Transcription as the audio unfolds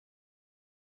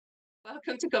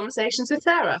Welcome to Conversations with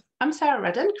Sarah. I'm Sarah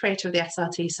Redden, creator of the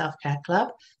SRT Self Care Club.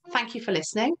 Thank you for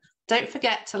listening. Don't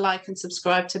forget to like and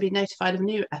subscribe to be notified of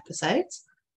new episodes.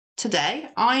 Today,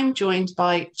 I'm joined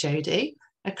by Jodie,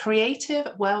 a creative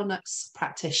wellness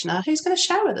practitioner who's going to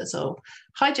share with us all.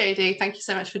 Hi, Jodie. Thank you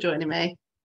so much for joining me.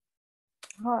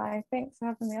 Hi, thanks for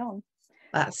having me on.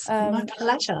 That's my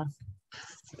pleasure.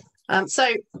 So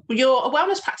you're a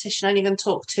wellness practitioner and you're going to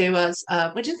talk to us.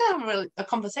 We're just going to have a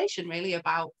conversation really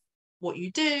about what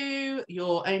you do,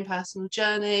 your own personal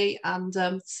journey, and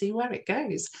see where it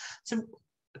goes. So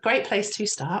a great place to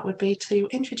start would be to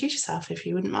introduce yourself, if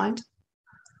you wouldn't mind.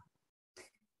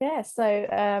 Yeah,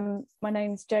 so my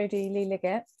name's Jodie Lee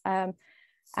Liggett,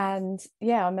 and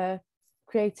yeah, I'm a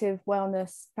creative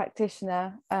wellness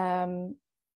practitioner. And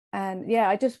yeah,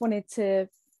 I just wanted to,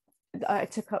 I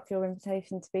took up your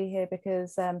invitation to be here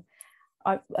because a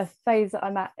phase that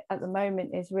I'm at the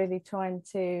moment is really trying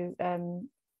to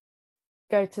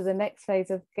go to the next phase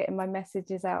of getting my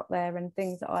messages out there and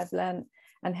things that I've learned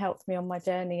and helped me on my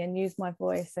journey, and use my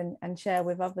voice and share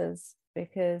with others,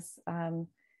 because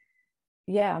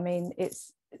yeah, I mean,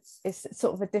 it's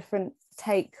sort of a different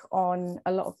take on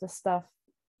a lot of the stuff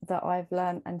that I've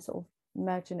learned, and sort of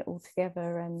merging it all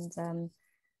together. And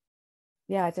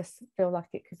yeah, I just feel like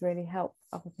it could really help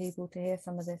other people to hear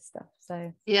some of this stuff.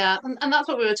 So yeah, and that's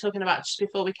what we were talking about just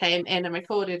before we came in and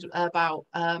recorded, about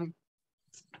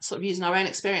sort of using our own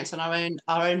experience and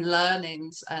our own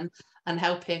learnings and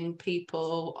helping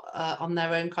people on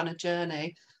their own kind of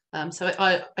journey. So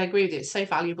I agree with you. It's so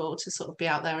valuable to sort of be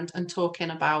out there and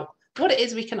talking about what it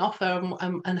is we can offer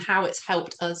and how it's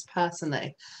helped us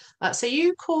personally. So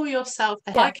you call yourself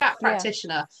a HiCAP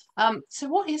practitioner. So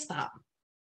what is that?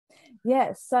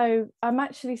 Yeah, so I'm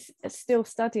actually still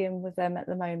studying with them at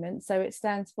the moment. So it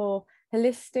stands for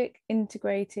Holistic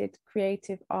Integrated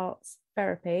Creative Arts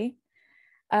Therapy.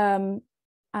 And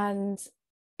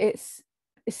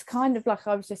it's kind of like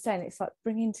I was just saying, it's like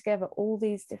bringing together all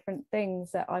these different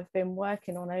things that I've been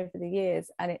working on over the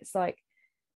years. And it's like,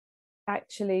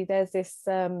 actually there's this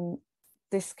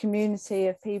this community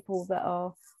of people that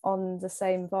are on the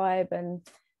same vibe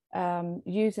and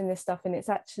using this stuff, and it's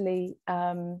actually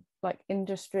like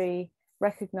industry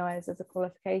recognized as a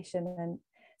qualification. And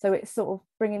so it's sort of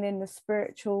bringing in the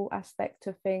spiritual aspect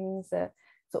of things, sort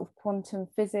of quantum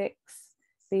physics,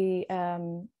 the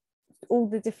all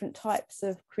the different types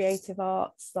of creative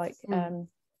arts, like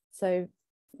so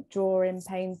drawing,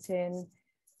 painting,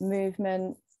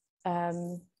 movement,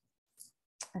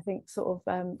 I think sort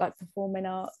of like performing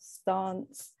arts,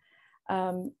 dance,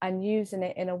 and using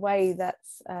it in a way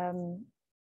that's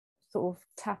sort of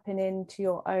tapping into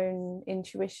your own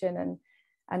intuition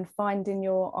and finding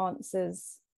your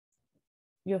answers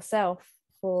yourself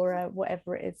for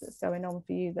whatever it is that's going on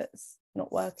for you that's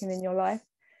not working in your life.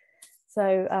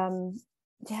 So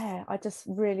yeah, I just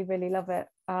really love it.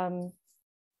 And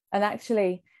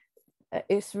actually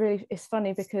it's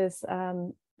funny because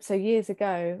so years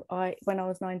ago, when I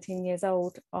was 19 years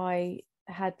old, I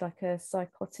had like a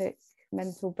psychotic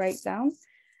mental breakdown,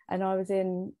 and I was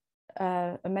in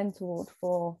a mental ward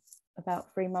for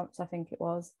about 3 months, I think it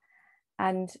was.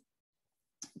 And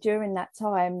during that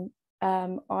time,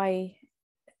 I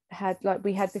had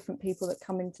we had different people that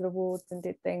come into the wards and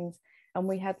did things, and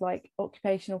we had like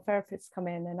occupational therapists come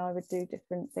in, and I would do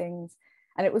different things.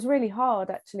 And it was really hard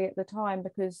actually at the time,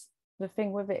 because the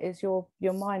thing with it is your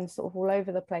mind's sort of all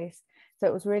over the place. So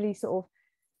it was really sort of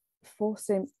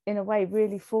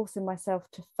really forcing myself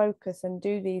to focus and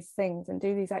do these things and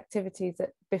do these activities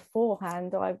that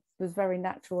beforehand I was very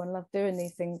natural and loved doing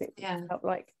these things. It felt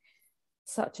like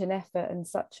such an effort and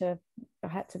I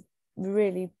had to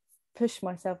really push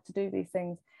myself to do these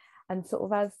things. And sort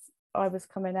of as I was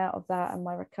coming out of that and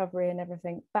my recovery and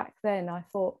everything, back then I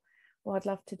thought, well, I'd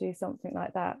love to do something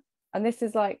like that. And this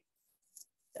is like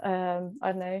I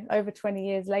don't know, over 20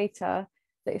 years later,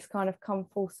 that it's kind of come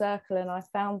full circle, and I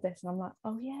found this and I'm like,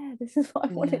 oh yeah, this is what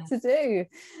I wanted to do.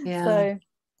 So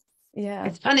yeah,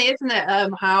 it's funny, isn't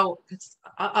it, how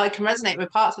I can resonate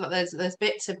with parts of it. There's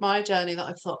bits of my journey that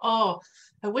I've thought, oh,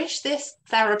 I wish this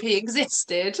therapy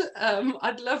existed.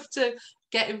 I'd love to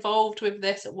get involved with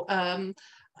this, and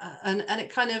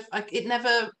it kind of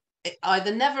it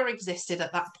either never existed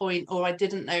at that point, or I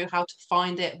didn't know how to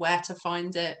find it, where to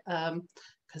find it,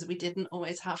 because we didn't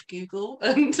always have Google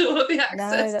and all the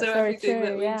access to everything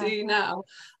that we do now.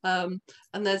 And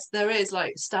there is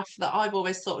like stuff that I've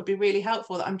always thought would be really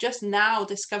helpful that I'm just now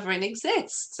discovering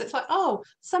exists. It's like, oh,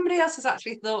 somebody else has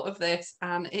actually thought of this,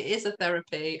 and it is a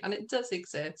therapy and it does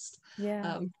exist.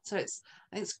 So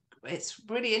it's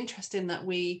really interesting that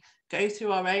we go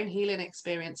through our own healing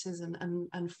experiences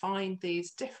and find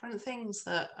these different things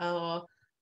that are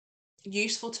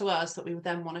useful to us that we would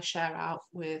then want to share out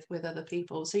with other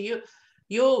people. So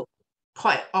you're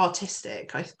quite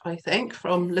artistic, I think,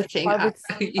 from looking at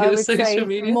your social say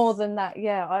media. more than that.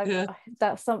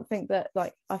 That's something that,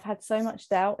 like, I've had so much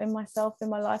doubt in myself in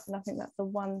my life, and I think that's the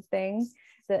one thing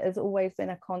that has always been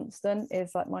a constant,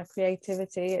 is like my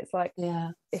creativity. It's like,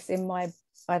 it's in my,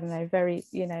 I don't know, very,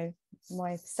 you know,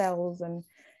 my cells, and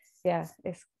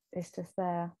it's just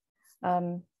there.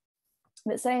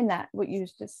 But saying that, what you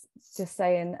was just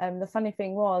saying, the funny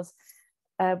thing was,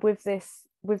 with this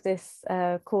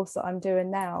course that I'm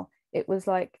doing now, it was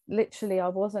like literally I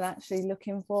wasn't actually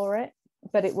looking for it,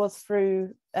 but it was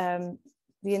through the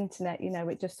internet, you know,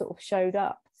 it just sort of showed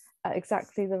up at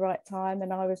exactly the right time,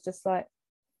 and I was just like,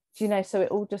 you know, so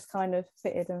it all just kind of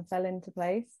fitted and fell into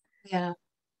place. But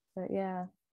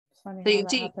it's funny how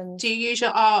that happens. Do you use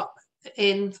your art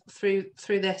through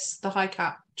the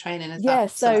HiCap training? Is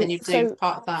that something you do,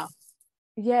 part of that?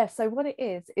 So what it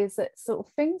is that sort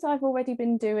of things I've already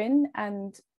been doing,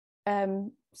 and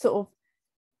sort of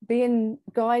being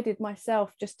guided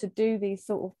myself just to do these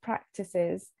sort of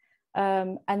practices,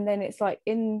 and then it's like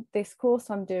in this course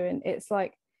I'm doing, it's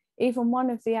like even one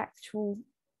of the actual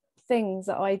things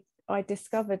that I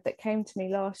discovered that came to me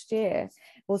last year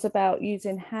was about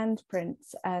using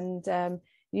handprints and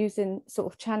using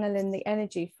sort of channeling the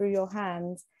energy through your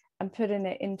hands and putting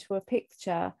it into a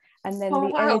picture, and then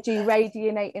energy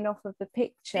radiating off of the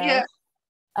picture.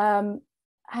 And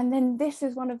then this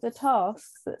is one of the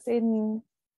tasks that's in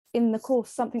the course,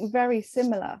 something very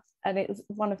similar, and it was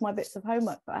one of my bits of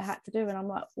homework that I had to do, and I'm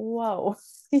like, whoa,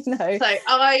 you know. So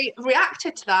I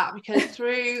reacted to that because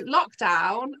through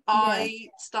lockdown I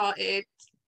started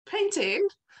painting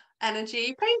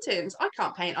energy paintings. I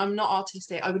can't paint, I'm not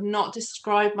artistic, I would not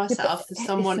describe myself as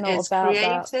someone is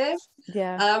creative.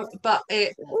 But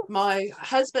my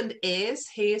husband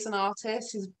he is an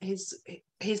artist.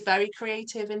 He's very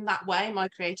creative in that way. My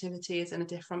creativity is in a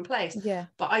different place.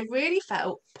 But I really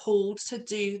felt pulled to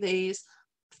do these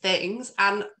things,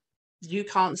 and you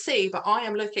can't see, but I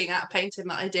am looking at a painting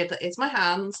that I did that is my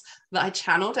hands, that I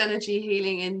channeled energy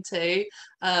healing into,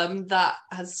 that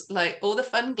has like all the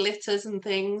fun glitters and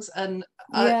things, and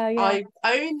I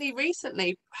only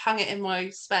recently hung it in my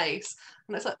space,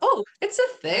 and it's like, oh, it's a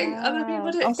thing. Other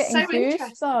people do it. I'm getting so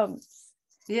interesting.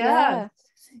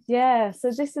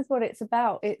 So this is what it's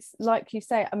about. It's like you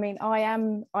say, I mean, I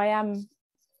am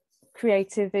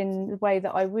creative in the way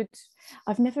that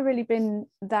I've never really been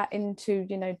that into,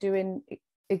 you know, doing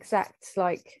exact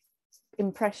like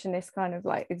impressionist kind of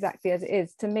like exactly as it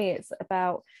is. To me, it's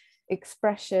about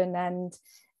expression and,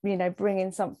 you know,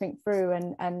 bringing something through,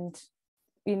 and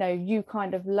you know, you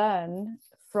kind of learn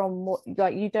from what,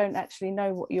 like, you don't actually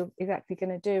know what you're exactly going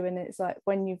to do, and it's like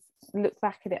when you look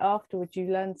back at it afterwards, you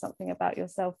learn something about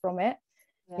yourself from it.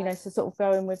 You know, so sort of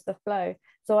going with the flow.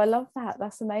 So I love that.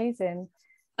 That's amazing.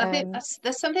 I think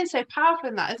there's something so powerful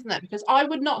in that, isn't it? Because I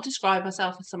would not describe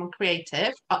myself as someone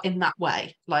creative in that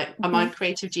way. Like, my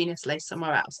creative genius lays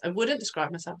somewhere else. I wouldn't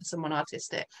describe myself as someone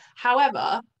artistic.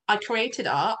 However, I created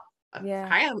art.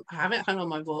 I have it hung on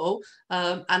my wall,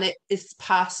 and it is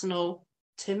personal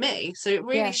to me. So it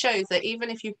really shows that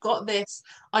even if you've got this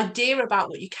idea about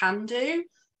what you can do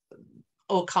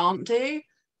or can't do,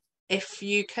 if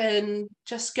you can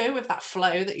just go with that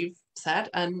flow that you've said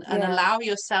and allow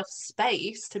yourself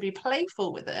space to be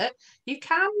playful with it, you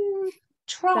can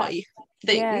try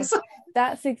things.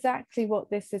 That's exactly what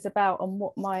this is about, and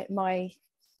what my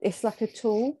it's like a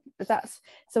tool.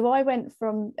 So I went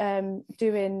from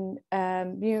doing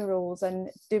murals and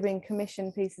doing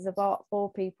commission pieces of art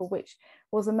for people, which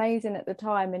was amazing at the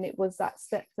time, and it was that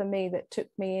step for me that took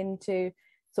me into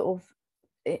sort of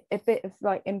a bit of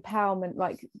like empowerment.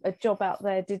 Like, a job out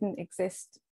there didn't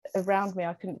exist around me,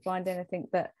 I couldn't find anything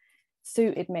that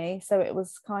suited me, so it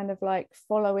was kind of like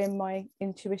following my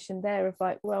intuition there of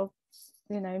like, well,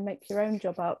 you know, make your own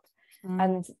job up.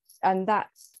 And that,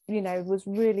 you know, was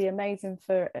really amazing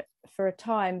for a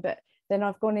time. But then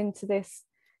I've gone into this,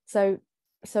 so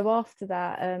after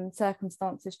that,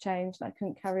 circumstances changed and I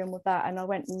couldn't carry on with that, and I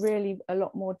went really a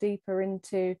lot more deeper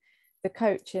into the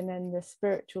coaching and the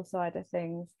spiritual side of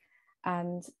things,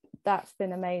 and that's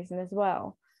been amazing as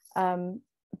well.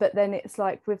 But then it's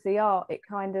like with the art, it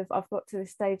kind of, I've got to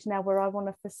this stage now where I want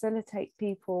to facilitate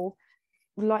people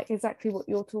like exactly what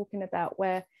you're talking about,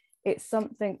 where it's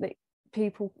something that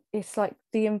people, it's like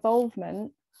the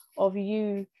involvement of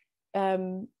you,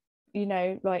 you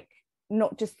know, like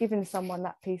not just giving someone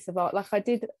that piece of art. Like I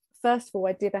did, first of all,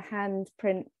 I did a hand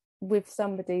print with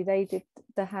somebody, they did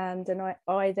the hand, and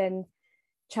I then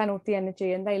channeled the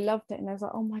energy, and they loved it, and I was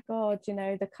like, oh my god, you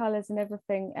know, the colors and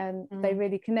everything, and they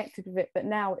really connected with it. But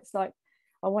now it's like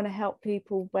I want to help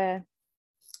people where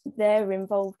they're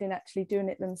involved in actually doing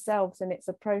it themselves, and it's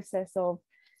a process of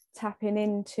tapping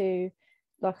into,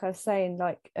 like I was saying,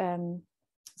 like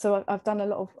so I've done a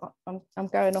lot of, I'm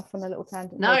going off on a little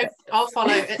tangent. No, here, but... I'll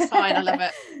follow, it's fine, I love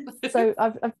it. So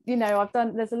I've you know, I've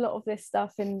done, there's a lot of this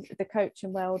stuff in the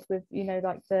coaching world with, you know,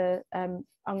 like the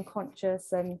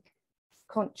unconscious and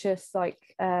conscious, like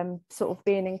sort of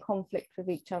being in conflict with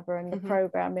each other, and the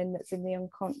programming that's in the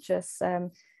unconscious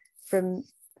from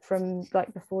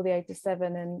like before the age of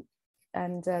 7,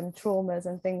 and traumas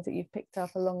and things that you've picked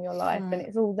up along your life, and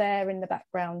it's all there in the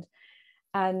background.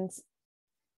 And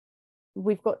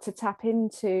we've got to tap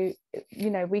into, you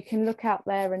know, we can look out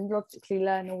there and logically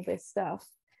learn all this stuff,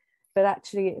 but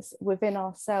actually it's within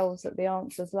ourselves that the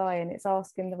answers lie, and it's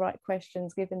asking the right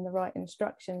questions, giving the right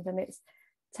instructions, and it's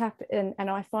tap in. And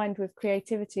I find with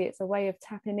creativity, it's a way of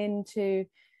tapping into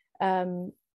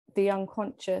the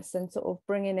unconscious and sort of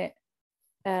bringing it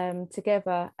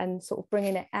together and sort of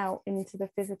bringing it out into the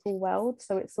physical world.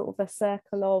 So it's sort of a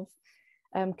circle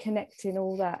of connecting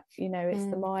all that, you know, it's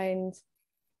the mind,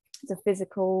 the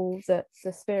physical, the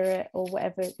spirit, or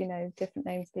whatever, you know, different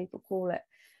names people call it,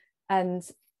 and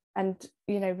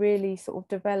you know, really sort of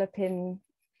developing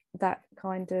that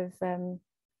kind of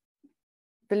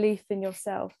belief in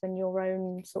yourself and your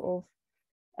own sort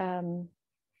of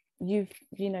you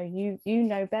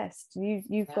know best,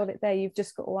 you've got it there, you've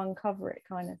just got to uncover it,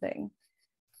 kind of thing.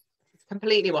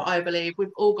 Completely what I believe. We've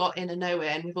all got inner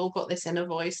knowing, we've all got this inner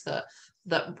voice that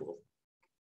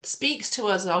speaks to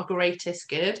us our greatest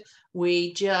good.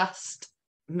 We just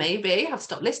maybe have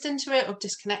stopped listening to it or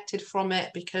disconnected from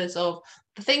it because of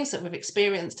the things that we've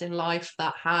experienced in life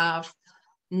that have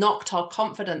knocked our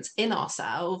confidence in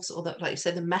ourselves, or that, like you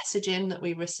said, the messaging that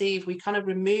we receive, we kind of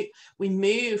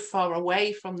move far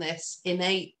away from this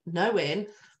innate knowing,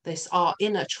 this our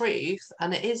inner truth,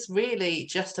 and it is really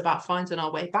just about finding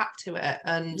our way back to it,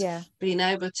 and being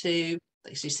able to,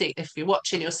 as you see, if you're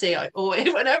watching, you'll see I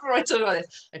always, whenever I talk about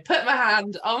this, I put my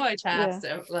hand on my chest,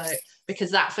 like, because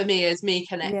that for me is me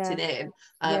connecting in,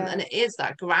 and it is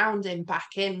that grounding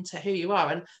back into who you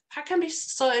are. And that can be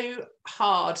so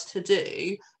hard to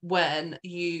do when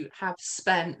you have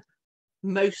spent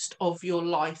most of your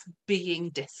life being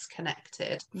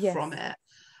disconnected from it.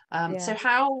 So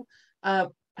how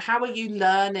are you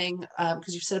learning,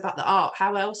 because you've said about the art,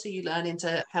 how else are you learning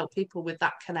to help people with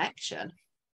that connection?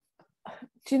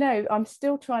 Do you know, I'm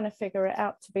still trying to figure it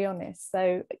out, to be honest.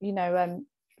 So, you know,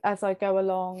 as I go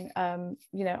along,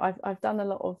 you know, I've done a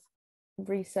lot of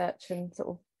research and sort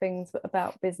of things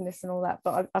about business and all that,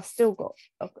 but I've still got,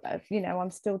 you know, I'm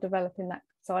still developing that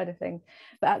side of things.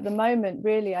 But at the moment,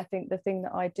 really, I think the thing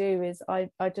that I do is I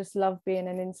just love being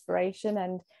an inspiration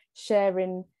and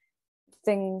sharing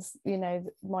things, you know,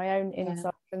 my own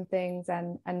insights and things,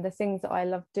 and the things that I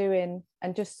love doing,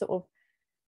 and just sort of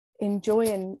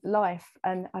enjoying life.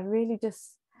 And I really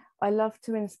just, I love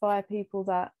to inspire people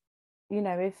that, you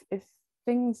know, if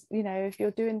things, you know, if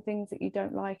you're doing things that you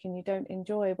don't like and you don't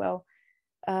enjoy, well,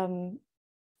 you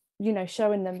know,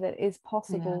 showing them that it is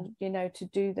possible, you know, to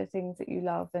do the things that you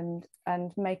love and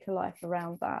make a life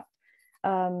around that.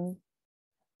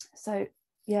 So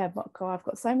yeah, but God, I've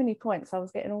got so many points. I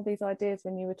was getting all these ideas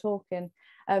when you were talking.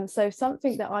 So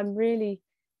something that I'm really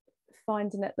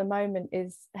finding at the moment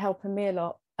is helping me a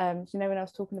lot. You know, when I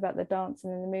was talking about the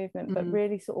dancing and the movement, but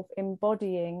really sort of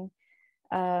embodying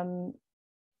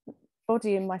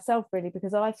myself, really,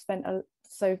 because I've spent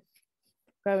so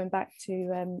going back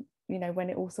to you know, when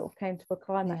it all sort of came to a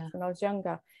climax when I was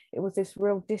younger, it was this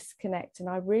real disconnect, and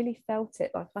I really felt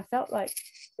it. Like I felt like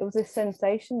it was this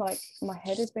sensation like my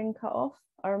head had been cut off.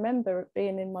 I remember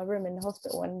being in my room in the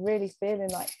hospital and really feeling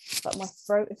like my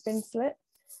throat had been slit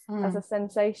as a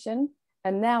sensation.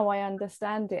 And now I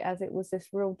understand it as it was this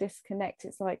real disconnect.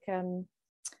 It's like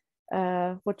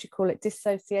what do you call it,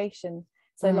 dissociation.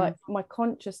 So like my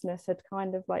consciousness had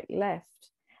kind of like left,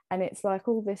 and it's like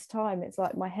all this time it's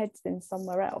like my head's been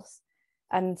somewhere else,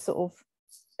 and sort of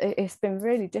it's been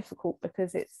really difficult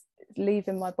because it's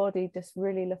leaving my body just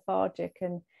really lethargic,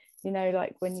 and you know,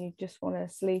 like when you just want to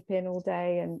sleep in all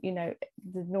day, and you know,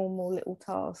 the normal little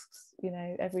tasks, you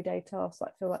know, everyday tasks,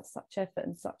 like feel like such effort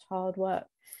and such hard work.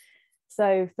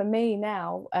 So for me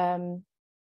now,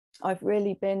 I've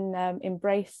really been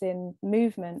embracing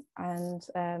movement, and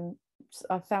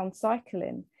I've found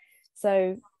cycling.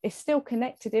 So it's still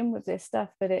connected in with this stuff,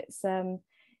 but it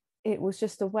was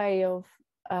just a way of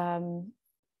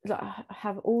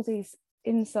have all these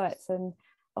insights and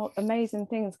amazing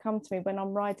things come to me when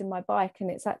I'm riding my bike.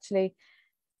 And it's actually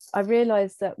I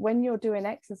realized that when you're doing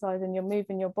exercise and you're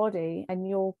moving your body and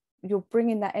you're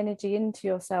bringing that energy into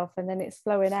yourself and then it's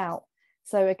flowing out.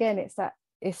 So again, it's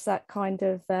that kind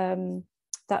of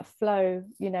that flow,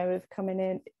 you know, of coming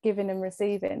in, giving and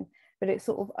receiving, but it's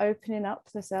sort of opening up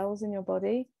the cells in your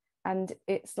body. And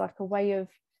it's like a way of,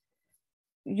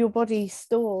 your body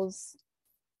stores,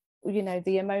 you know,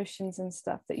 the emotions and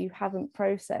stuff that you haven't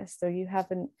processed, or you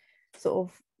haven't sort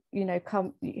of, you know,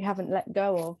 you haven't let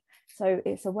go of. So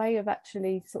it's a way of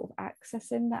actually sort of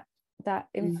accessing that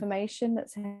information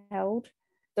that's held.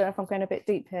 Don't know if I'm going a bit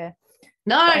deep here.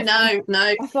 No. I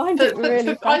find it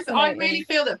really fascinating. I really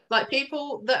feel that, like,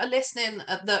 people that are listening,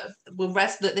 that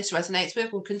this resonates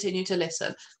with, will continue to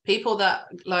listen. People that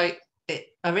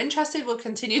are interested will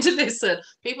continue to listen.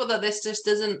 People that this just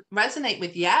doesn't resonate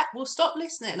with yet will stop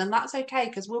listening, and that's okay,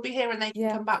 because we'll be here and they can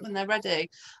come back when they're ready.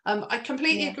 I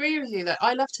completely agree with you that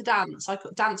I love to dance.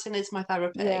 Dancing is my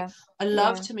therapy. I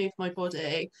love to move my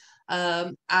body.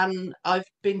 And I've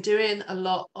been doing a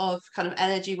lot of kind of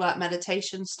energy work,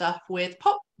 meditation stuff with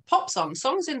pop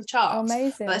songs in the charts.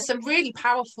 Amazing. There's some really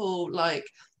powerful, like,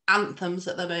 anthems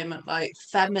at the moment, like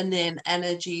feminine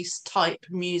energy type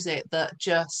music that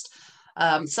just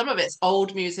some of it's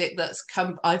old music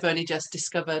I've only just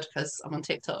discovered because I'm on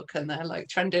TikTok and they're like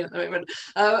trending at the moment.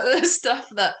 Stuff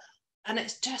that, and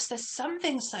it's just, there's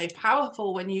something so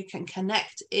powerful when you can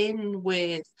connect in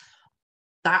with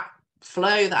that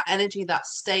flow, that energy, that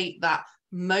state, that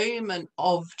moment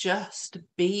of just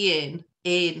being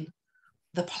in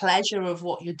the pleasure of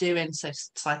what you're doing. So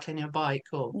cycling your bike,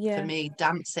 or for me,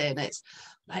 dancing, it's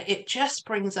like, it just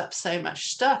brings up so much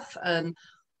stuff. And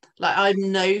like,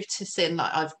 I'm noticing,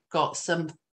 like, I've got some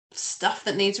stuff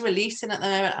that needs releasing at the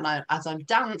moment, and as I'm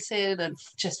dancing and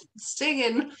just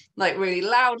singing like really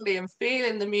loudly and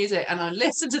feeling the music, and I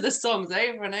listen to the songs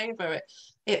over and over,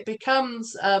 it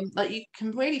becomes like, you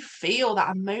can really feel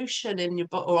that emotion in your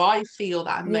body, or I feel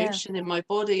that emotion in my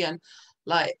body. And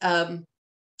like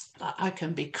I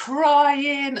can be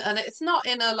crying, and it's not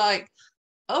in a like,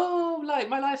 oh, like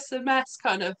my life's a mess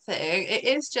kind of thing. It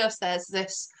is just, there's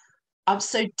this, I'm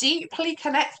so deeply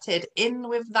connected in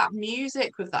with that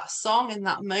music, with that song in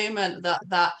that moment,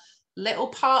 that little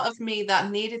part of me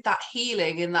that needed that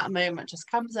healing in that moment just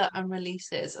comes up and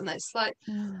releases. And it's like,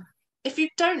 if you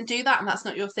don't do that and that's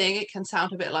not your thing, it can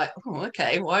sound a bit like, oh,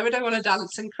 okay, why would I want to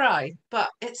dance and cry? But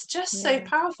it's just so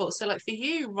powerful. So like, for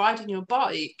you, riding your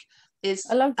bike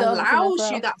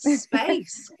allows you that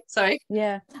space. Sorry.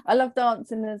 Yeah, I love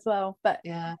dancing as well. But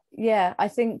I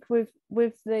think with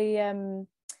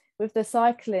the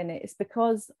cycling, it's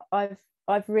because I've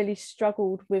really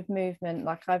struggled with movement.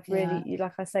 Like, I've really,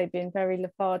 like I say, been very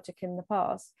lethargic in the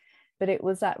past. But it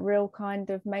was that real kind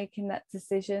of making that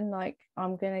decision, like,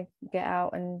 I'm going to get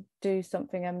out and do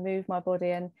something and move my body,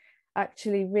 and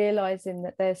actually realizing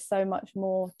that there's so much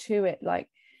more to it. Like,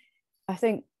 I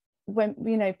think when,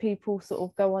 you know, people sort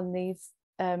of go on these,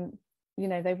 you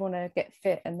know, they want to get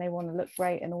fit and they want to look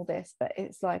great and all this, but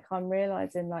it's like, I'm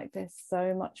realizing, like, there's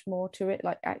so much more to it,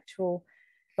 like actual,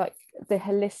 like the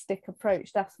holistic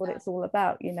approach. That's what it's all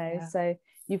about, you know. So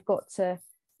you've got to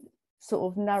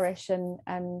sort of nourish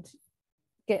and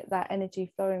get that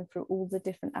energy flowing through all the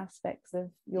different aspects of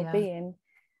your being.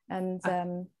 And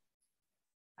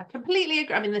I completely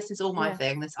agree. I mean, this is all my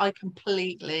thing. I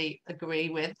completely agree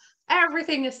with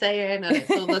everything you're saying, and it's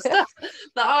all the stuff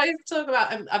that I talk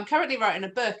about. I'm currently writing a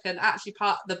book, and actually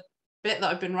part of the bit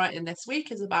that I've been writing this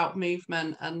week is about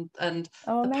movement and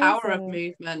the power of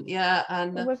movement.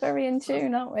 And we're very in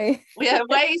tune, aren't we? We have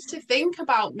ways to think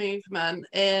about movement,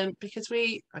 because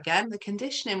the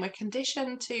conditioning, we're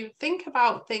conditioned to think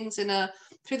about things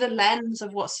through the lens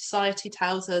of what society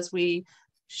tells us we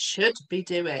should be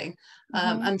doing.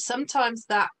 And sometimes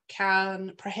that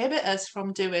can prohibit us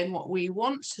from doing what we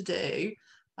want to do,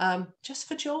 just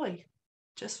for joy,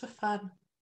 just for fun,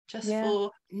 just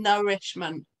for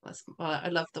nourishment. I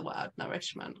love the word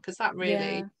nourishment, because that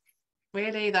really,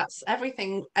 that's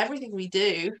everything we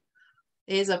do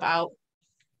is about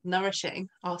nourishing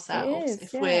ourselves.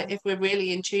 If we're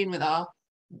really in tune with our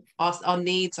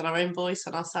needs and our own voice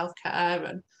and our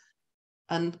self-care,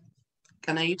 and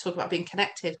I know you talk about being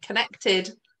connected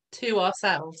to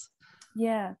ourselves.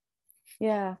 So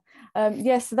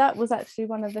that was actually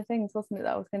one of the things, wasn't it,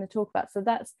 that I was going to talk about. So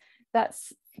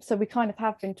that's so we kind of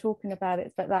have been talking about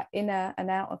it, but that inner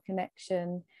and outer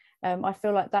connection, I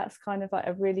feel like that's kind of like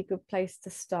a really good place to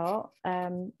start.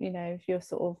 You know, if you're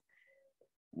sort of,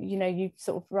 you know, you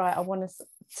sort of, right, I want to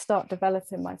start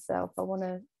developing myself, I want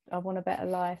a better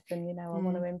life, and, you know, I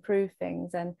want to improve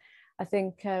things. And I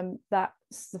think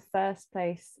that's the first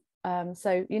place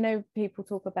So, you know, people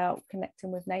talk about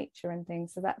connecting with nature and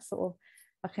things, so that's sort of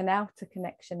like an outer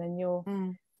connection, and you're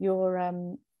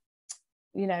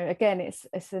you know, again,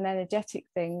 it's an energetic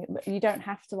thing. You don't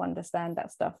have to understand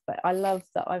that stuff, but I love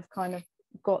that I've kind of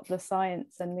got the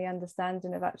science and the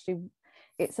understanding of actually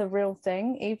it's a real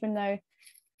thing, even though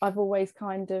I've always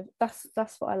kind of, that's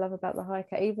what I love about the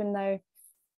hiker, even though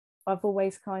I've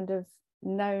always kind of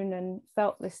known and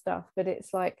felt this stuff, but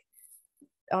it's like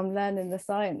I'm learning the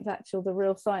science, the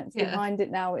real science behind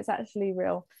it now. It's actually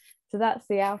real. So that's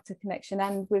the outer connection,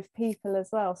 and with people as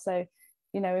well. So,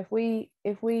 you know, if we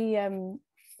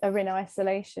are in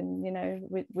isolation, you know,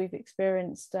 we've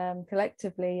experienced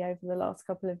collectively over the last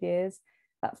couple of years,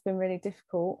 that's been really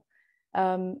difficult.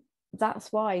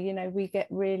 That's why, you know, we get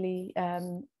really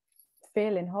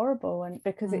feeling horrible, and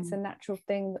because it's a natural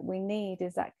thing that we need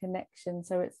is that connection.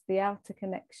 So it's the outer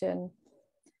connection,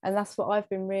 and that's what I've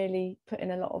been really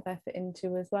putting a lot of effort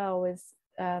into as well, is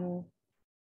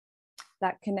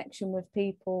that connection with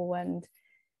people, and,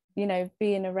 you know,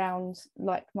 being around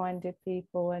like-minded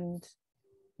people, and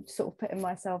sort of putting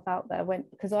myself out there, when,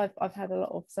 because I've had a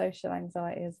lot of social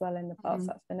anxiety as well in the past.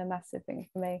 That's been a massive thing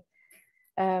for me.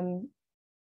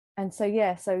 And so,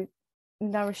 yeah, so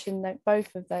nourishing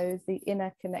both of those, the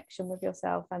inner connection with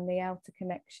yourself and the outer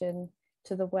connection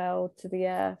to the world, to the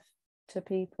earth, to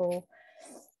people.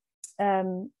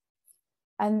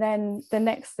 And then the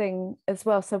next thing as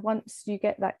well, so once you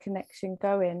get that connection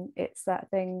going, it's that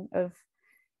thing of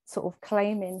sort of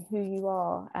claiming who you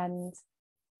are and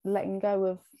letting go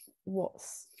of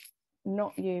what's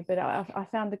not you. But I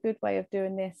found a good way of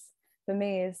doing this for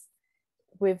me is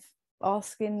with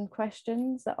asking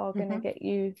questions that are going to get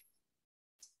you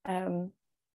that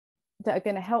are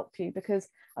going to help you, because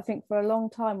I think for a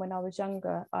long time when I was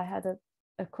younger, I had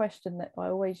a question that I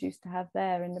always used to have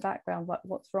there in the background, like,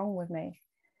 what's wrong with me?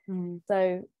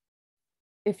 So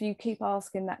if you keep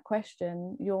asking that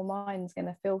question, your mind's going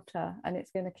to filter, and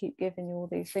it's going to keep giving you all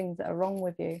these things that are wrong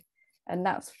with you, and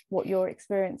that's what your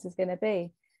experience is going to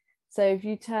be. So if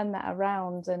you turn that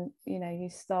around and, you know, you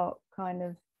start kind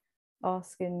of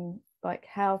asking, like,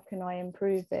 how can I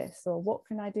improve this, or what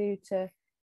can I do to,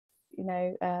 you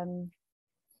know,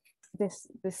 this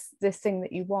thing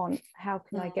that you want, how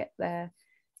can I get there?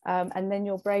 And then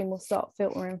your brain will start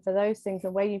filtering for those things,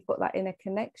 and where you've got that inner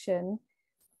connection,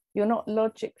 you're not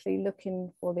logically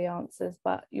looking for the answers,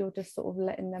 but you're just sort of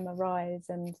letting them arise,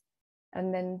 and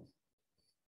then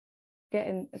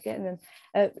getting them.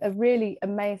 A really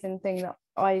amazing thing that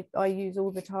I use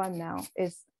all the time now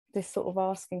is this sort of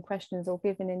asking questions or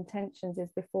giving intentions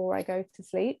is before I go to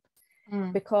sleep,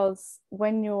 because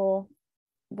when you're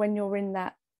in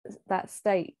that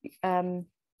state,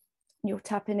 you're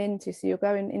tapping into, so you're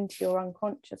going into your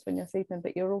unconscious when you're sleeping,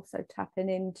 but you're also tapping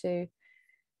into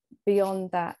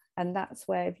beyond that. And that's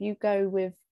where, if you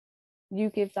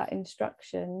give that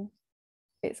instruction,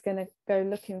 it's going to go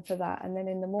looking for that. And then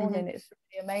in the morning, it's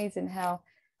really amazing how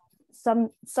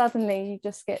suddenly you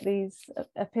just get these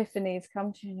epiphanies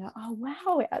come to you, and you're like, oh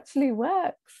wow, it actually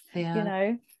works. You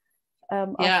know,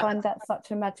 I find that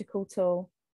such a magical tool.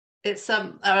 It's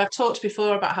I've talked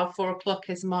before about how 4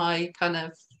 o'clock is my kind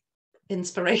of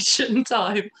inspiration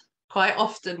time. Quite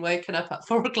often waking up at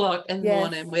 4 o'clock in the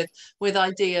morning with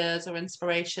ideas or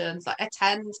inspirations. Like, I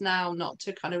tend now not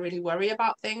to kind of really worry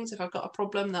about things if I've got a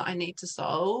problem that I need to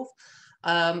solve.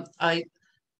 I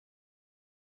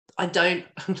don't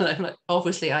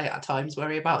obviously I at times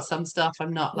worry about some stuff.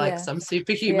 I'm not like some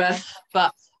superhuman,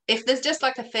 but if there's just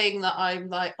like a thing that I'm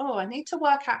like, oh, I need to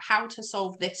work out how to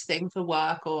solve this thing for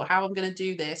work, or how I'm going to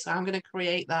do this, or I'm going to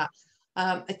create that,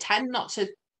 I tend not to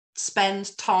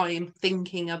spend time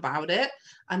thinking about it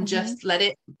and just let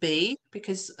it be,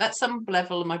 because at some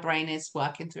level my brain is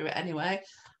working through it anyway.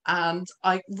 And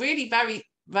I really very,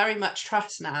 very much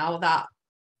trust now that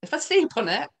if I sleep on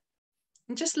it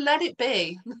and just let it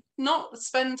be, not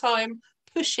spend time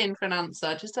pushing for an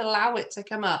answer, just allow it to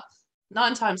come up.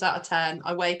 9 times out of 10,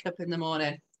 I wake up in the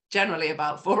morning, generally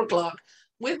about 4 o'clock,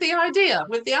 with the idea,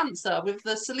 with the answer, with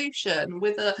the solution,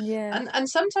 with a and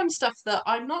sometimes stuff that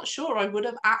I'm not sure I would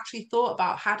have actually thought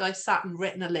about had I sat and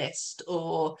written a list,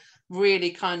 or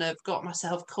really kind of got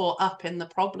myself caught up in the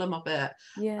problem of it.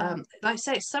 Like I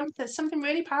say, something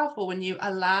really powerful when you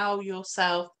allow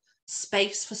yourself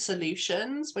space for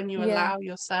solutions, when you allow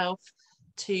yourself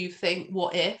to think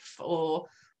what if, or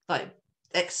like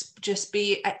just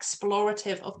be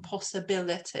explorative of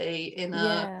possibility in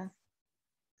a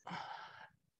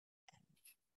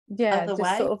other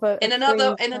way, sort of in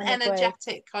an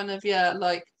energetic kind of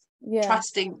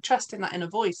trusting that inner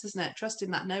voice, isn't it?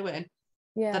 Trusting that knowing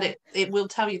that it will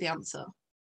tell you the answer.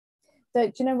 So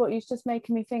do you know what, you're just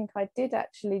making me think, I did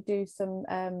actually do some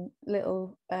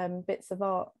little bits of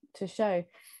art to show.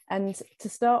 And to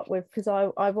start with, because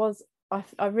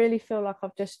I really feel like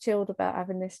I've just chilled about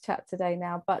having this chat today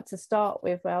now, but to start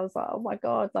with, where I was like, oh my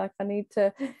god, like I need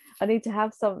to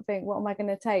have something, what am I going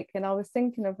to take? And I was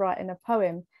thinking of writing a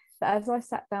poem, but as I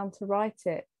sat down to write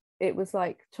it, it was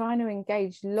like trying to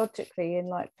engage logically in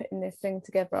like putting this thing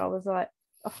together. I was like,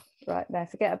 oh, right there,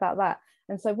 forget about that.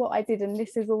 And so what I did, and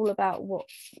this is all about what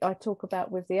I talk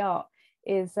about with the art,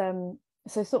 is so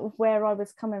sort of where I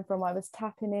was coming from, I was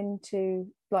tapping into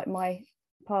like my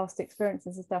past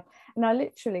experiences and stuff, and I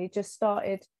literally just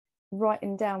started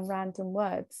writing down random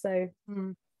words. So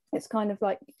it's kind of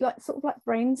like sort of like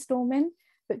brainstorming,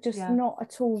 but just not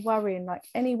at all worrying, like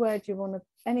any word you want to,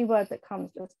 any word that comes,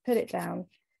 just put it down.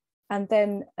 And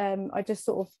then I just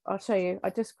sort of, I'll show you, I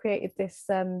just created this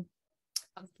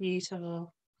That's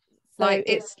beautiful. so Like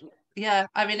it's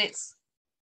I mean it's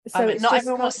so it's not just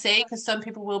everyone will see, because some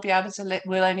people will be able to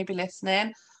will only be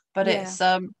listening, but it's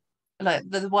like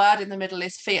the word in the middle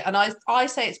is fear, and I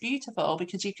say it's beautiful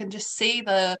because you can just see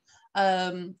the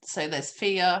so there's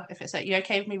fear. If it's like, you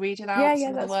okay with me reading out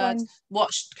some of the words? fine.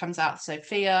 What comes out? So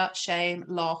fear, shame,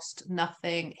 lost,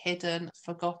 nothing, hidden,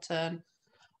 forgotten,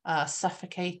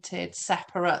 suffocated,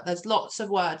 separate. There's lots of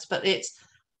words, but it's,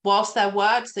 whilst they're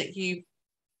words that you,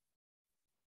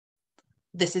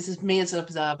 this is me as an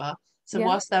observer. So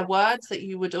whilst they're words that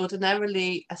you would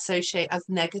ordinarily associate as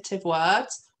negative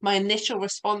words, my initial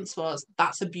response was,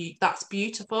 that's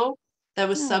beautiful. There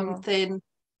was something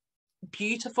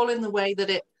beautiful in the way that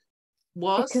it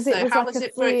was. Because So it was how like was a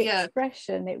it for free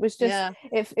expression. It was just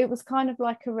it was kind of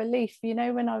like a relief, you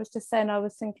know, when I was just saying I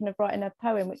was thinking of writing a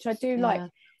poem, which I do like,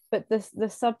 but the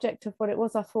subject of what it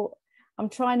was, I thought, I'm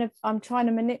trying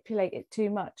to manipulate it too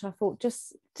much. I thought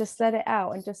just let it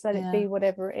out and just let it be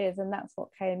whatever it is, and that's what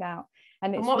came out.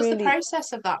 And it's what was really, the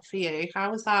process of that for you? How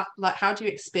was that, like, how do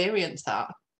you experience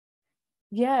that?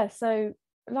 So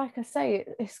like I say,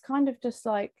 it's kind of just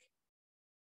like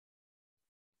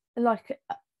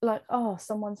like oh,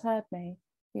 someone's heard me,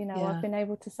 you know, I've been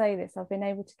able to say this, I've been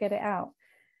able to get it out,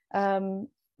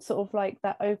 sort of like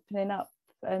that opening up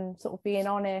and sort of being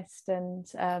honest and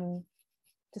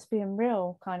just being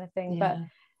real kind of thing. But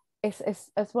it's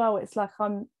as well, it's like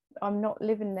I'm not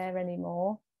living there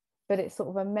anymore, but it's sort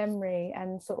of a memory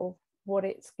and sort of what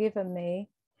it's given me.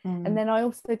 And then I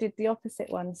also did the opposite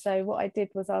one. So what I did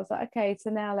was I was like, okay, so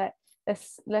now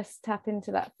let's tap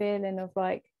into that feeling of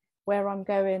like where I'm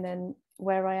going and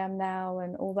where I am now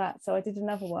and all that. So I did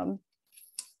another one,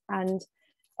 and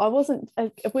I wasn't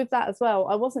with that as well,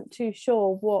 I wasn't too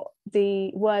sure what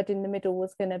the word in the middle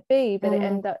was going to be, but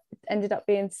it ended up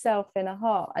being self in a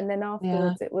heart. And then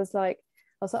afterwards it was like,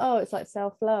 I was like, oh, it's like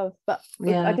self-love, but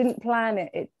I didn't plan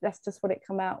it, that's just what it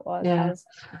come out as.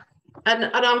 And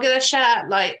I'm going to share,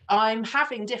 like, I'm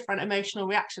having different emotional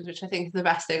reactions, which I think is the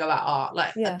best thing about art.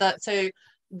 Like that. So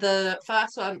the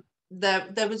first one,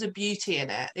 there was a beauty in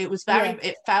it. It was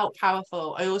it felt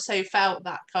powerful. I also felt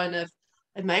that kind of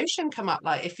emotion come up.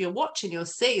 Like, if you're watching, you'll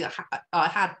see that I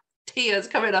had tears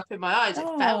coming up in my eyes.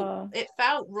 It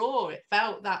felt raw. It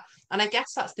felt that, and I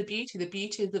guess that's the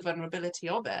beauty of the vulnerability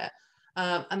of it.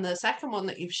 And the second one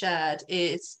that you've shared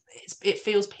is, it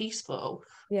feels peaceful.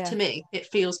 To me, it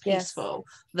feels peaceful.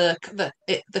 The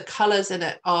colors in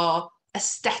it are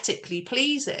aesthetically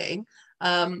pleasing.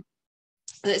 And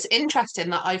it's interesting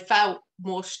that I felt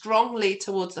more strongly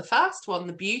towards the first one,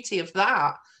 the beauty of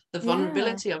that, the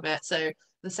vulnerability of it. So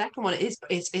the second one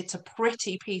it's a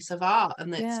pretty piece of art,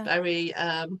 and it's very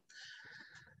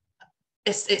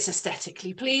it's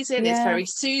aesthetically pleasing, it's very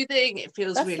soothing, it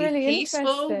feels really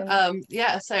peaceful.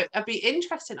 So it'd be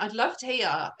interesting, I'd love to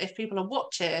hear, if people are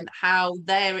watching, how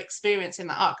they're experiencing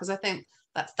that art, because I think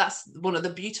that's one of the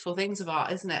beautiful things of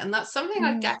art, isn't it? And that's something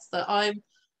I guess that I'm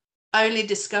only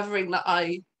discovering that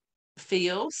I see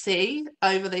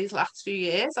over these last few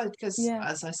years, because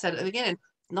as I said at the beginning,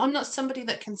 I'm not somebody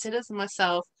that considers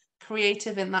myself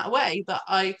creative in that way, but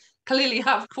I clearly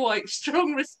have quite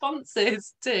strong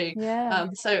responses too.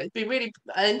 So it'd be really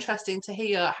interesting to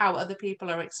hear how other people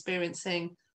are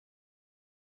experiencing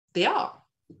the art,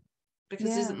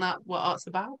 because isn't that what art's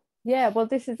about? Well,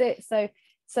 this is it.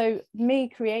 So me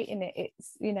creating it,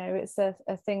 it's, you know, it's a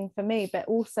thing for me, but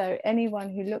also anyone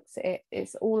who looks at it,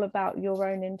 it's all about your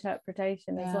own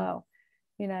interpretation as well.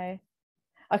 You know,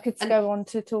 I could go on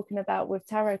to talking about with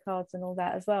tarot cards and all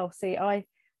that as well. See, I've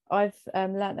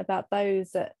learned about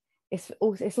those, that it's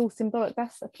all symbolic.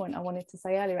 That's the point I wanted to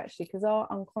say earlier, actually, because our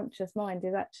unconscious mind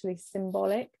is actually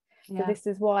symbolic. So this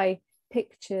is why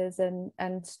pictures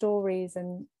and stories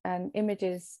and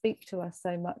images speak to us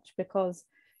so much, because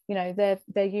you know,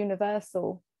 they're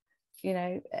universal, you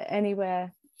know,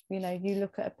 anywhere, you know, you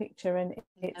look at a picture and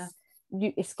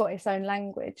it's got its own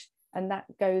language, and that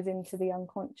goes into the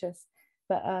unconscious.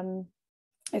 But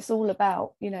it's all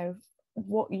about, you know,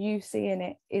 what you see in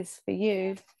it is for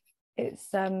you.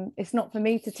 It's not for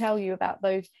me to tell you about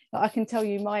those. I can tell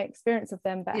you my experience of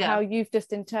them, but how you've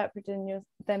just interpreted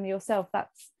them yourself,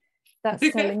 that's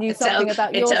telling you something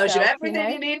about yourself. It tells you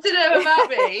everything you need to know about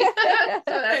me.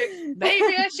 So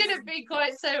maybe I shouldn't be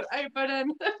quite so open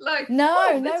and like.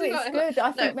 No, it's good.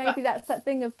 I think maybe that's that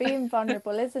thing of being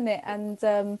vulnerable, isn't it?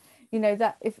 And you know,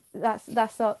 that if that's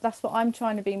what I'm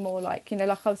trying to be more like. You know,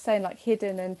 like I was saying, like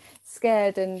hidden and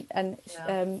scared and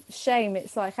shame.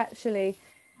 It's like actually,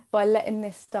 by letting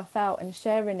this stuff out and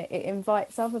sharing it, it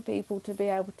invites other people to be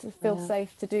able to feel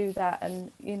safe to do that,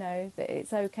 and you know that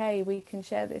it's okay, we can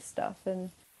share this stuff.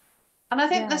 And I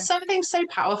think there's something so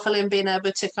powerful in being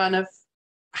able to kind of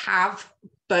have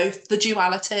both the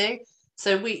duality.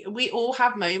 So we all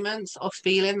have moments of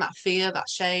feeling that fear, that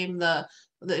shame, the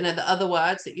you know, the other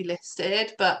words that you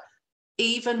listed, but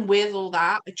even with all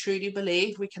that, I truly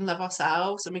believe we can love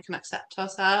ourselves and we can accept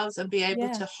ourselves and be able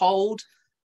to hold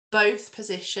both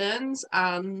positions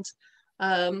and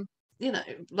you know,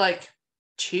 like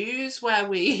choose where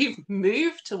we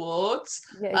move towards,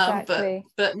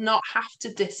 but not have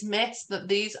to dismiss that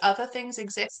these other things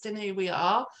exist in who we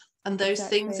are, and those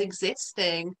things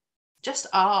existing just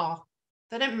are.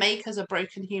 They don't make us a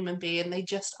broken human being, they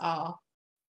just are.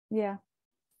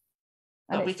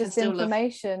 And but it's just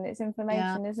information. It's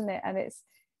information, isn't it? And it's,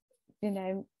 you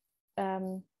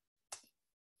know,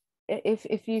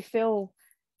 if you feel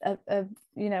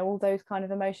you know, all those kind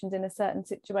of emotions in a certain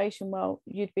situation, well,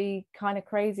 you'd be kind of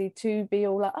crazy to be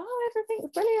all like, oh,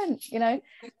 everything's brilliant, you know,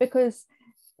 because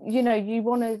you know, you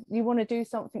want to do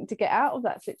something to get out of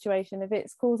that situation. If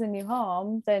it's causing you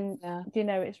harm, then you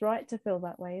know, it's right to feel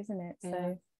that way, isn't it?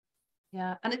 So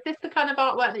and is this the kind of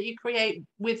artwork that you create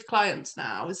with clients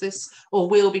now? Is this, or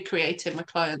will be creating with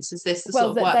clients, is this the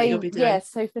sort of work that you'll be doing?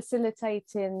 So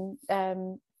facilitating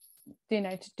you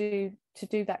know, to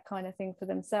do that kind of thing for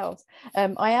themselves.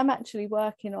 I am actually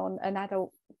working on an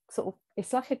adult sort of,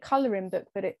 it's like a colouring book,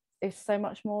 but it is so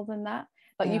much more than that.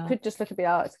 Like you could just look at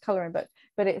the it's a colouring book,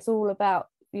 but it's all about,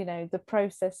 you know, the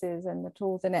processes and the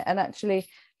tools in it. And actually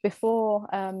before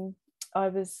I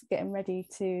was getting ready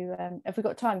to have we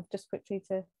got time just quickly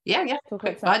to talk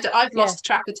about I've lost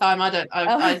track of time.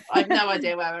 I've no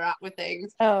idea where we're at with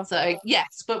things. So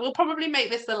yes, but we'll probably make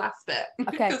this the last bit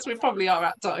because we probably are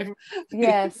at time.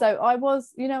 So I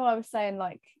was, you know, I was saying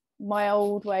like my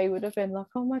old way would have been like,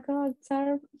 oh my god,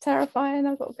 terrifying,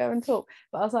 I've got to go and talk.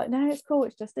 But I was like, no, it's cool,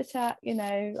 it's just a chat, you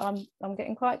know. I'm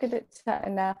getting quite good at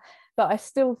chatting now. But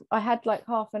I had like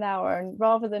half an hour, and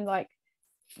rather than like,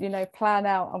 you know, plan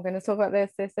out, I'm going to talk about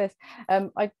this.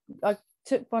 I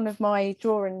took one of my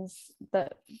drawings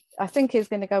that I think is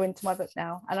going to go into my book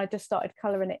now, and I just started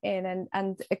colouring it in.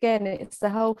 And again, it's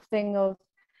the whole thing of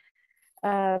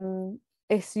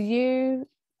it's you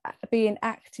being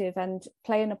active and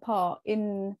playing a part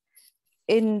in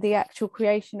the actual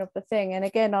creation of the thing. And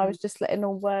again, I was just letting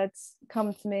all words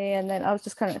come to me, and then I was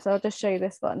just kind of, so I'll just show you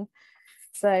this one.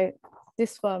 So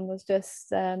this one was just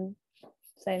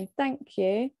saying thank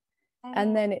you,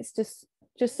 and then it's just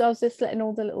I was just letting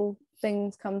all the little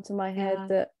things come to my head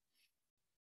that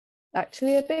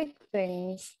actually are big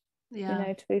things, you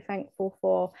know, to be thankful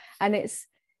for. And it's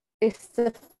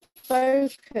the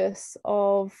focus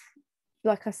of,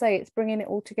 like I say, it's bringing it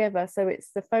all together. So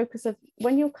it's the focus of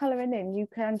when you're colouring in, you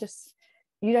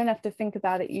don't have to think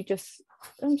about it,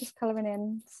 I'm just colouring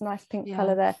in, it's a nice pink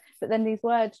colour there, but then these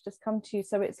words just come to you.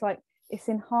 So it's like it's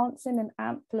enhancing and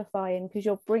amplifying, because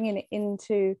you're bringing it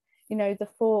into, you know, the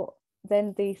thought,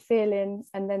 then the feeling,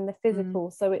 and then the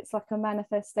physical. So it's like a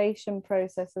manifestation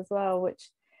process as well, which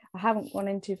I haven't gone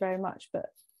into very much, but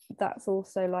that's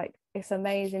also like, it's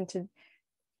amazing to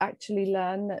actually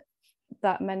learn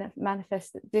that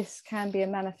this can be a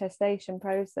manifestation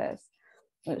process.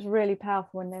 It's really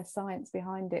powerful when there's science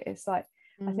behind it. It's like,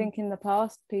 I think in the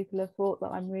past people have thought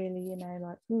that I'm really, you know,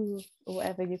 like ooh, or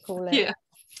whatever you call it,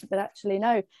 but actually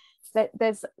no,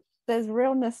 there's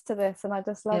realness to this, and I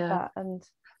just love that. And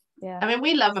I mean,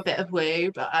 we love a bit of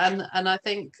woo, but and I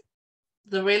think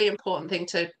the really important thing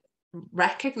to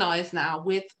recognize now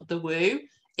with the woo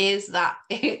is that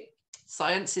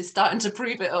science is starting to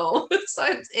prove it all.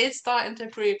 Science is starting to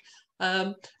prove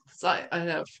so I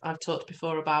know I've talked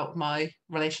before about my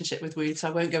relationship with woo, so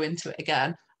I won't go into it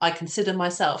again. I consider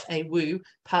myself a woo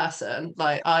person.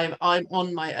 Like I'm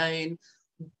on my own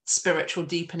spiritual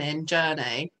deepening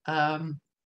journey.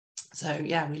 So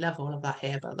yeah, we love all of that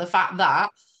here. But the fact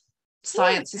that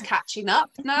science is catching up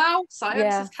now. Science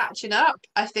Yeah, is catching up.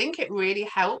 I think it really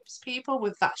helps people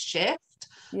with that shift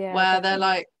yeah, where they're definitely.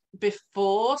 like,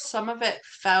 before some of it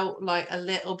felt like a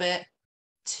little bit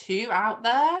too out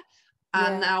there.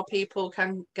 And Yeah, now people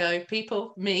can go,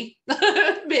 people, me,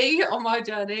 me on my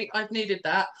journey, I've needed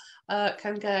that,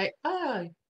 can go, oh,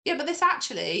 yeah, but this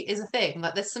actually is a thing.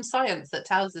 Like there's some science that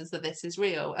tells us that this is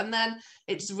real. And then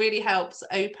it just really helps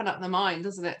open up the mind,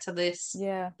 doesn't it, to this,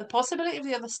 yeah, the possibility of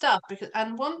the other stuff. Because,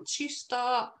 and once you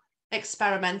start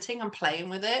experimenting and playing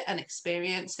with it and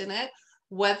experiencing it,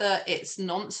 whether it's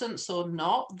nonsense or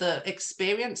not, the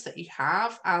experience that you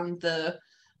have and the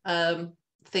um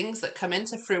things that come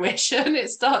into fruition, it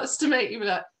starts to make you be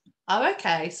like, oh,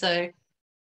 okay, so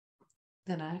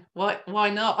why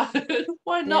not?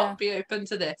 Why yeah. not be open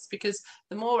to this? Because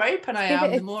the more open I Just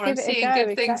am, the more I'm give it a seeing go.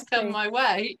 good things come Exactly, my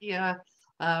way. Yeah.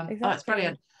 Oh, it's exactly.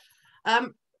 brilliant.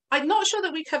 um I'm not sure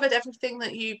that we covered everything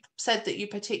that you said that you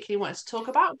particularly wanted to talk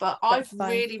about, but I've That's fine.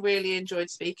 really, really enjoyed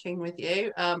speaking with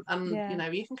you. And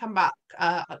Yeah, you can come back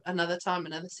another time,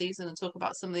 another season, and talk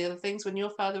about some of the other things when you're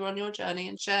further on your journey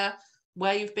and share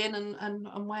where you've been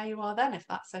and where you are then, if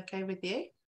that's okay with you.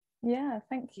 yeah.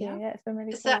 Thank you. Yeah. Yeah, it's been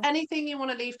really Is there cool. anything you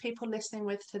want to leave people listening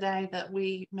with today that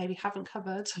we maybe haven't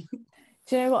covered?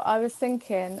 Do you know what I was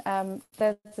thinking?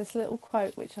 There's this little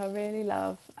quote which I really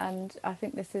love, and I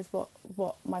think this is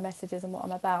what my message is and what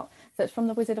I'm about. So it's from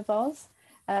The Wizard of Oz.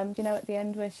 You know, at the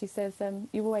end where she says,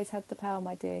 "You always had the power,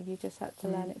 my dear. You just had to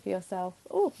learn Mm, it for yourself."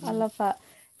 Oh, I mm, love that,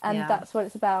 and yeah, that's what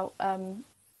it's about.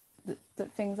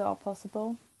 That things are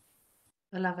possible.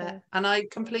 I love it. So And I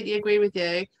completely agree with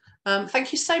you.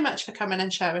 Thank you so much for coming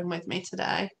and sharing with me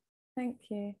today. thank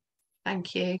you.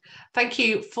 Thank you. Thank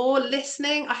you for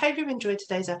listening. I hope you've enjoyed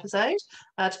today's episode.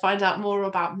 To find out more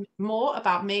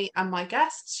about me and my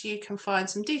guests, you can find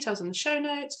some details in the show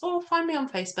notes or find me on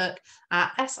Facebook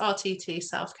at SRTT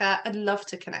Self-Care. I'd love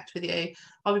to connect with you.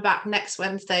 I'll be back next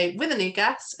Wednesday with a new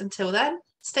guest. Until then,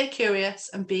 stay curious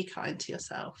and be kind to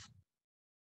yourself.